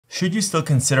Should you still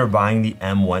consider buying the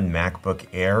M1 MacBook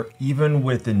Air, even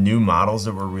with the new models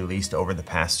that were released over the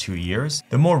past 2 years?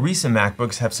 The more recent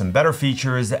MacBooks have some better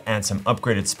features and some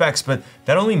upgraded specs, but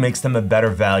that only makes them a better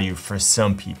value for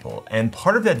some people. And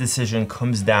part of that decision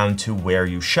comes down to where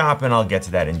you shop, and I'll get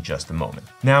to that in just a moment.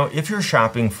 Now, if you're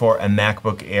shopping for a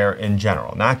MacBook Air in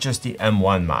general, not just the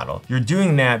M1 model, you're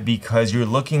doing that because you're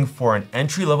looking for an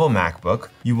entry-level MacBook.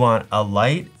 You want a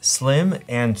light, slim,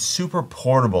 and super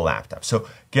portable laptop. So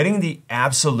getting the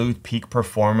absolute peak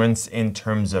performance in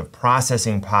terms of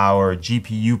processing power,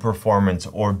 GPU performance,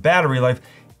 or battery life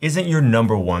isn't your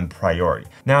 #1 priority.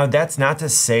 Now, that's not to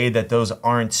say that those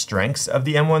aren't strengths of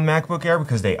the M1 MacBook Air,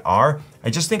 because they are. I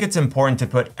just think it's important to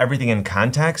put everything in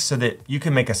context so that you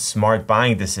can make a smart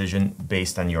buying decision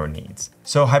based on your needs.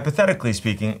 So hypothetically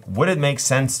speaking, would it make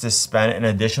sense to spend an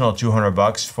additional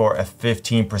 $200 for a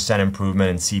 15% improvement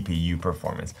in CPU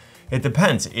performance? It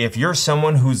depends. If you're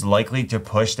someone who's likely to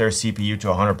push their CPU to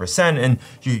 100% and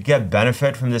you could get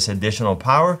benefit from this additional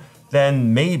power,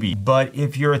 then maybe. But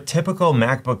if you're a typical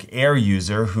MacBook Air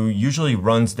user who usually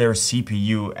runs their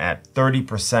CPU at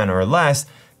 30% or less,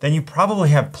 then you probably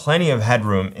have plenty of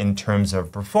headroom in terms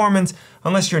of performance,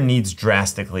 unless your needs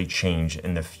drastically change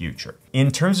in the future.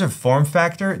 In terms of form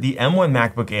factor, the M1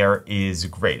 MacBook Air is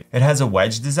great. It has a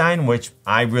wedge design, which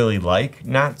I really like,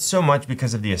 not so much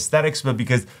because of the aesthetics, but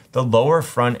because the lower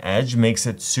front edge makes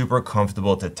it super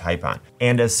comfortable to type on.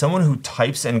 And as someone who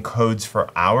types and codes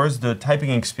for hours, the typing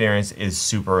experience is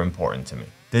super important to me.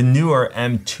 The newer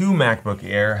M2 MacBook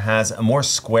Air has a more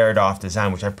squared off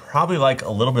design, which I probably like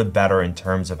a little bit better in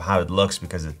terms of how it looks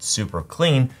because it's super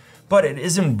clean, but it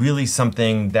isn't really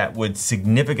something that would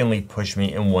significantly push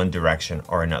me in one direction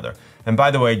or another. And by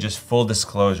the way, just full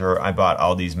disclosure, I bought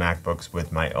all these MacBooks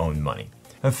with my own money.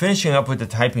 Now, finishing up with the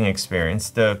typing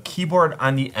experience, the keyboard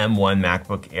on the M1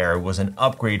 MacBook Air was an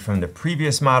upgrade from the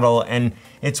previous model, and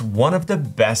it's one of the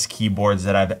best keyboards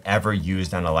that I've ever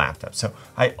used on a laptop, so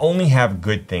I only have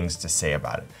good things to say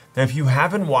about it. Now, if you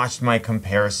haven't watched my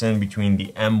comparison between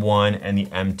the M1 and the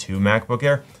M2 MacBook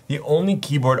Air, the only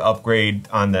keyboard upgrade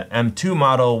on the M2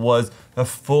 model was a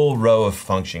full row of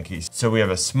function keys. So we have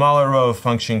a smaller row of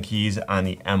function keys on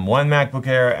the M1 MacBook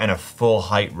Air and a full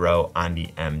height row on the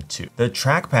M2. The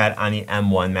trackpad on the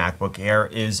M1 MacBook Air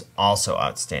is also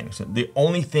outstanding. So the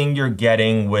only thing you're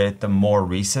getting with the more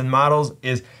recent models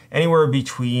is anywhere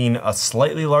between a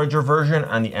slightly larger version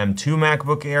on the M2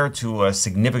 MacBook Air to a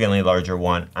significantly larger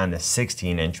one on the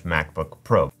 16-inch MacBook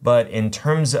Pro. But in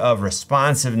terms of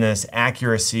responsiveness,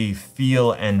 accuracy,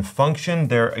 feel, and function,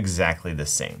 they're exactly the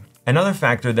same. Another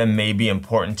factor that may be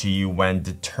important to you when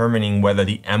determining whether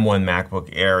the M1 MacBook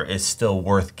Air is still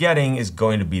worth getting is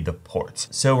going to be the ports.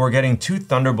 So we're getting 2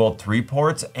 Thunderbolt 3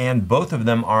 ports, and both of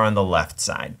them are on the left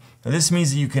side. Now, this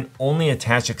means that you can only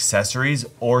attach accessories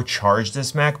or charge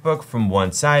this MacBook from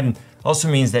one side, and also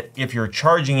means that if you're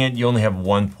charging it, you only have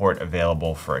 1 port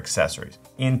available for accessories.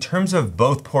 In terms of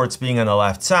both ports being on the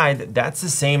left side, that's the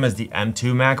same as the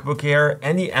M2 MacBook Air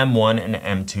and the M1 and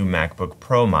M2 MacBook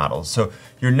Pro models, so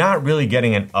you're not really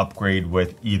getting an upgrade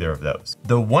with either of those.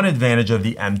 The one advantage of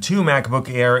the M2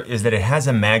 MacBook Air is that it has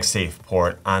a MagSafe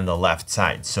port on the left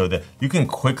side, so that you can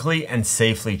quickly and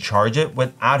safely charge it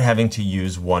without having to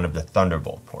use one of the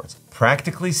Thunderbolt ports.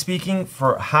 Practically speaking,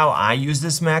 for how I use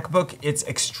this MacBook, it's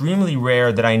extremely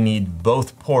rare that I need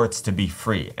both ports to be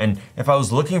free. And if I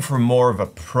was looking for more of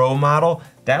a Pro model,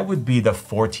 that would be the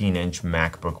 14-inch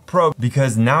MacBook Pro,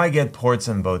 because now I get ports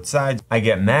on both sides. I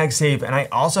get MagSafe, and I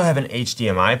also have an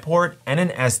HDMI port and an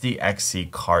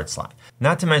SDXC card slot.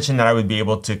 Not to mention that I would be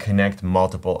able to connect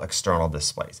multiple external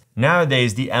displays.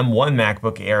 Nowadays, the M1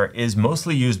 MacBook Air is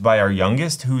mostly used by our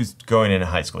youngest, who's going into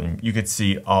high school, and you could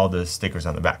see all the stickers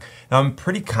on the back. Now, I'm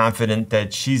pretty confident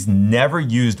that she's never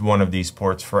used one of these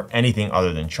ports for anything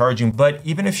other than charging, but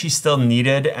even if she still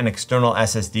needed an external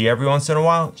SSD every once in a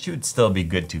while, she would still be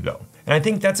good to go. And I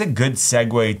think that's a good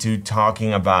segue to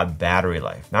talking about battery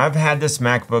life. Now, I've had this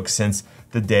MacBook since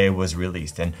the day it was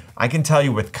released, and I can tell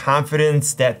you with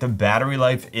confidence that the battery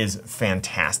life is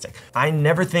fantastic. I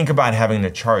never think about having to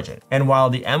charge it. And while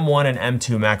the M1 and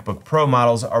M2 MacBook Pro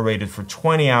models are rated for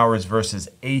 20 hours versus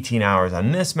 18 hours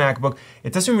on this MacBook,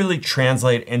 it doesn't really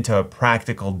translate into a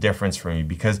practical difference for me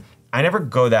because I never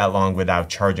go that long without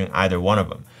charging either one of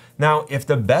them. Now, if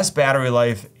the best battery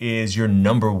life is your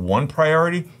 #1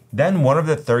 priority, then one of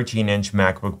the 13-inch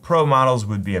MacBook Pro models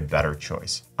would be a better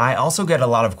choice. I also get a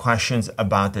lot of questions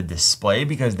about the display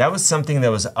because that was something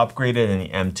that was upgraded in the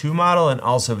M2 model and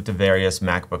also with the various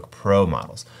MacBook Pro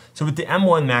models. So with the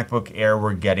M1 MacBook Air,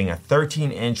 we're getting a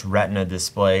 13-inch Retina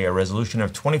display, a resolution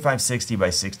of 2560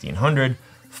 by 1600,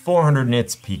 400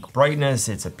 nits peak brightness,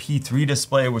 it's a P3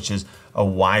 display, which is a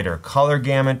wider color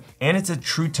gamut, and it's a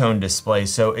true tone display,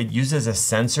 so it uses a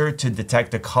sensor to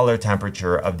detect the color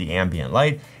temperature of the ambient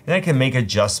light, and it can make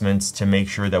adjustments to make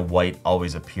sure that white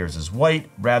always appears as white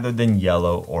rather than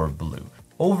yellow or blue.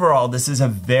 Overall, this is a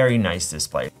very nice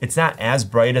display. It's not as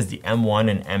bright as the M1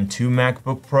 and M2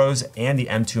 MacBook Pros and the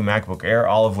M2 MacBook Air,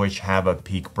 all of which have a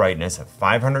peak brightness of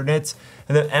 500 nits.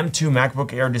 And the M2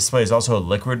 MacBook Air display is also a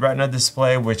liquid retina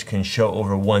display, which can show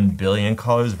over 1 billion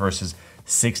colors versus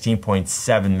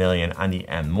 16.7 million on the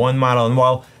M1 model. And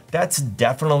while that's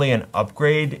definitely an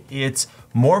upgrade, it's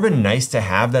more of a nice to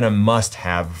have than a must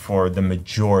have for the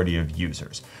majority of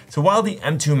users. So while the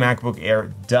M2 MacBook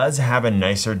Air does have a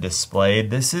nicer display,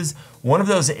 this is one of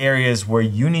those areas where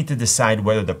you need to decide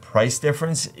whether the price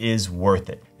difference is worth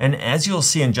it. And as you'll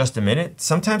see in just a minute,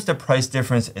 sometimes the price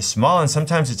difference is small and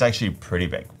sometimes it's actually pretty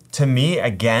big. To me,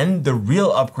 again, the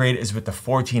real upgrade is with the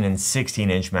 14 and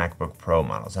 16-inch MacBook Pro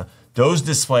models. Those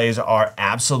displays are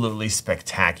absolutely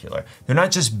spectacular. They're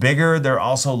not just bigger, they're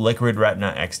also liquid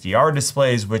retina XDR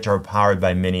displays, which are powered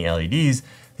by mini LEDs.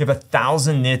 They have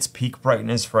 1000 nits peak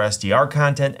brightness for SDR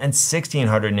content and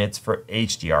 1600 nits for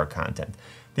HDR content.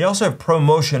 They also have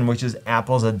ProMotion, which is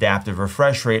Apple's adaptive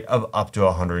refresh rate of up to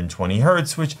 120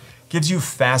 Hz, which gives you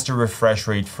faster refresh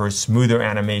rate for smoother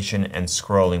animation and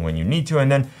scrolling when you need to,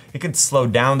 and then it can slow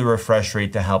down the refresh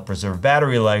rate to help preserve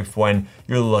battery life when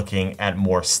you're looking at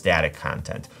more static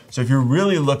content. So if you're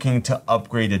really looking to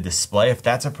upgrade the display, if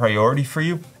that's a priority for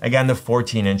you, again, the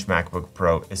 14-inch MacBook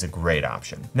Pro is a great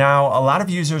option. Now, a lot of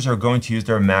users are going to use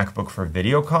their MacBook for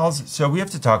video calls, so we have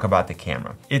to talk about the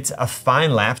camera. It's a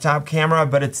fine laptop camera,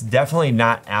 but it's definitely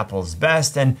not Apple's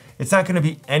best, and it's not gonna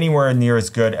be anywhere near as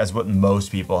good as what most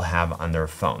people have on their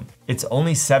phone. It's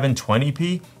only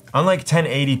 720p, unlike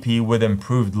 1080p with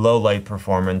improved low light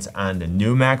performance on the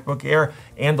new MacBook Air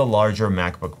and the larger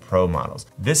MacBook Pro models.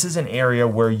 This is an area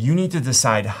where you need to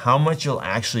decide how much you'll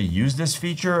actually use this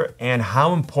feature and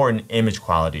how important image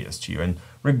quality is to you. And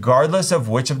regardless of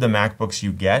which of the MacBooks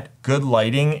you get, good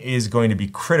lighting is going to be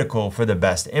critical for the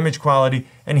best image quality.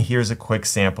 And here's a quick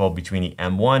sample between the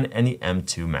M1 and the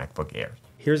M2 MacBook Air.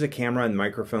 Here's a camera and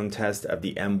microphone test of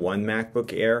the M1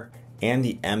 MacBook Air and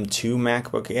the M2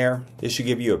 MacBook Air. This should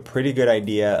give you a pretty good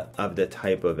idea of the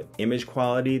type of image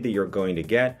quality that you're going to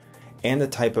get and the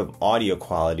type of audio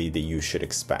quality that you should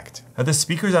expect. Now, the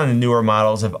speakers on the newer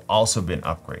models have also been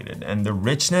upgraded, and the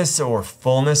richness or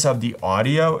fullness of the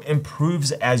audio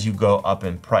improves as you go up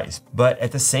in price. But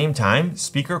at the same time,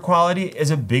 speaker quality is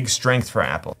a big strength for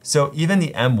Apple. So even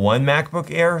the M1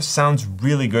 MacBook Air sounds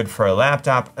really good for a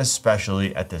laptop,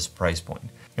 especially at this price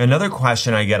point. Another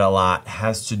question I get a lot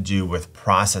has to do with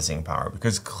processing power,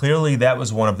 because clearly that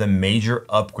was one of the major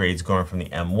upgrades going from the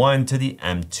M1 to the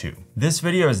M2. This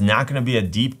video is not going to be a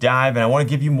deep dive, and I want to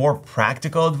give you more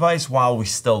practical advice while we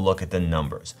still look at the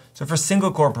numbers. So for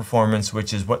single core performance,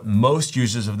 which is what most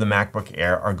users of the MacBook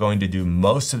Air are going to do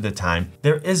most of the time,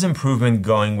 there is improvement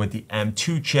going with the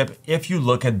M2 chip if you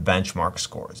look at benchmark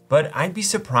scores. But I'd be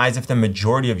surprised if the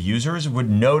majority of users would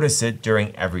notice it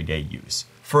during everyday use.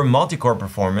 For multi-core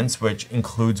performance, which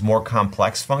includes more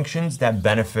complex functions that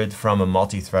benefit from a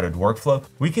multi-threaded workflow,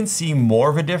 we can see more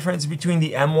of a difference between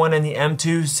the M1 and the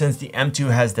M2 since the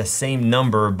M2 has the same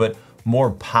number but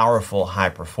more powerful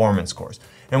high-performance cores.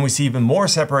 And we see even more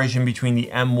separation between the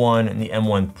M1 and the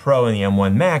M1 Pro and the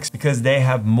M1 Max because they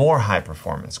have more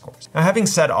high-performance cores. Now, having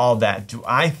said all that, do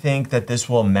I think that this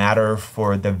will matter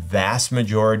for the vast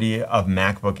majority of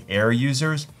MacBook Air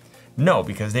users? No,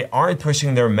 because they aren't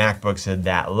pushing their MacBooks at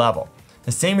that level.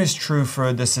 The same is true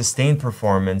for the sustained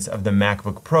performance of the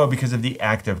MacBook Pro because of the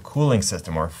active cooling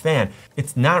system or fan.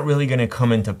 It's not really going to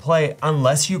come into play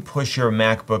unless you push your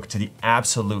MacBook to the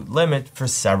absolute limit for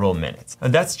several minutes.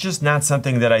 And that's just not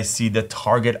something that I see the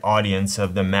target audience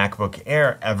of the MacBook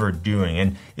Air ever doing.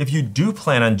 And if you do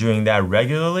plan on doing that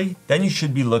regularly, then you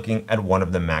should be looking at one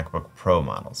of the MacBook Pro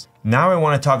models. Now I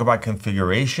want to talk about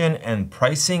configuration and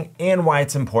pricing and why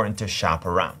it's important to shop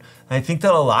around. I think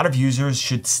that a lot of users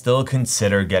should still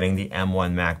consider getting the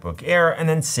M1 MacBook Air and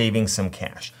then saving some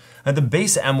cash. Now, the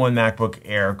base M1 MacBook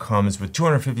Air comes with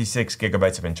 256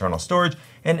 gigabytes of internal storage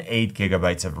and 8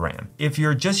 gigabytes of RAM. If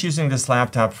you're just using this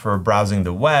laptop for browsing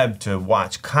the web, to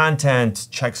watch content,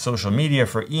 check social media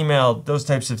for email, those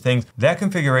types of things, that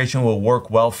configuration will work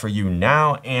well for you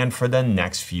now and for the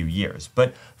next few years.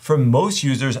 But for most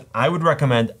users, I would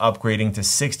recommend upgrading to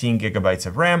 16 gigabytes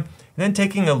of RAM and then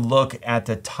taking a look at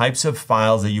the types of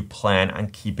files that you plan on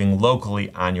keeping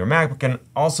locally on your MacBook and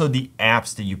also the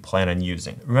apps that you plan on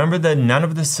using. Remember that none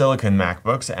of the silicon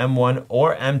MacBooks, M1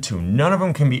 or M2, none of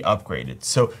them can be upgraded.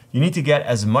 So you need to get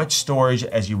as much storage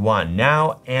as you want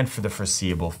now and for the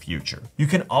foreseeable future. You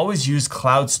can always use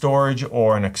cloud storage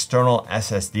or an external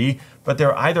SSD, but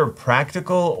there are either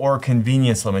practical or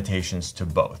convenience limitations to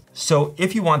both. So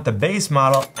if you want the base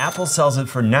model, Apple sells it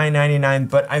for $999,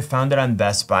 but I found it on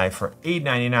Best Buy for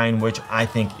 $899, which I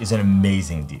think is an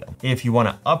amazing deal. If you want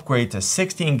to upgrade to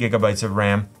 16 gigabytes of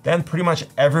RAM, then pretty much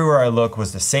everywhere I look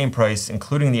was the same price,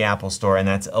 including the Apple Store, and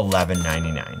that's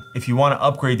 $1199. If you want to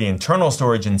upgrade the internal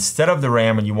storage instead of the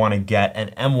RAM and you want to get an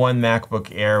M1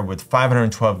 MacBook Air with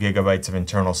 512 gigabytes of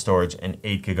internal storage and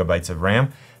 8 gigabytes of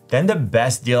RAM, then the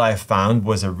best deal I found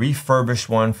was a refurbished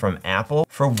one from Apple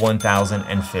for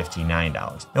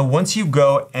 $1,059. Now, once you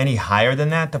go any higher than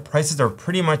that, the prices are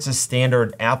pretty much the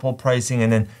standard Apple pricing, and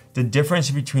then the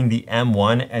difference between the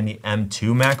M1 and the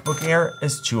M2 MacBook Air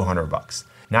is $200.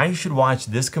 Now you should watch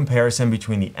this comparison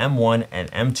between the M1 and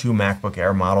M2 MacBook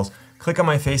Air models. Click on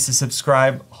my face to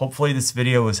subscribe. Hopefully this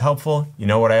video was helpful. You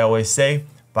know what I always say,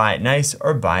 buy it nice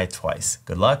or buy it twice.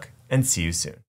 Good luck and see you soon.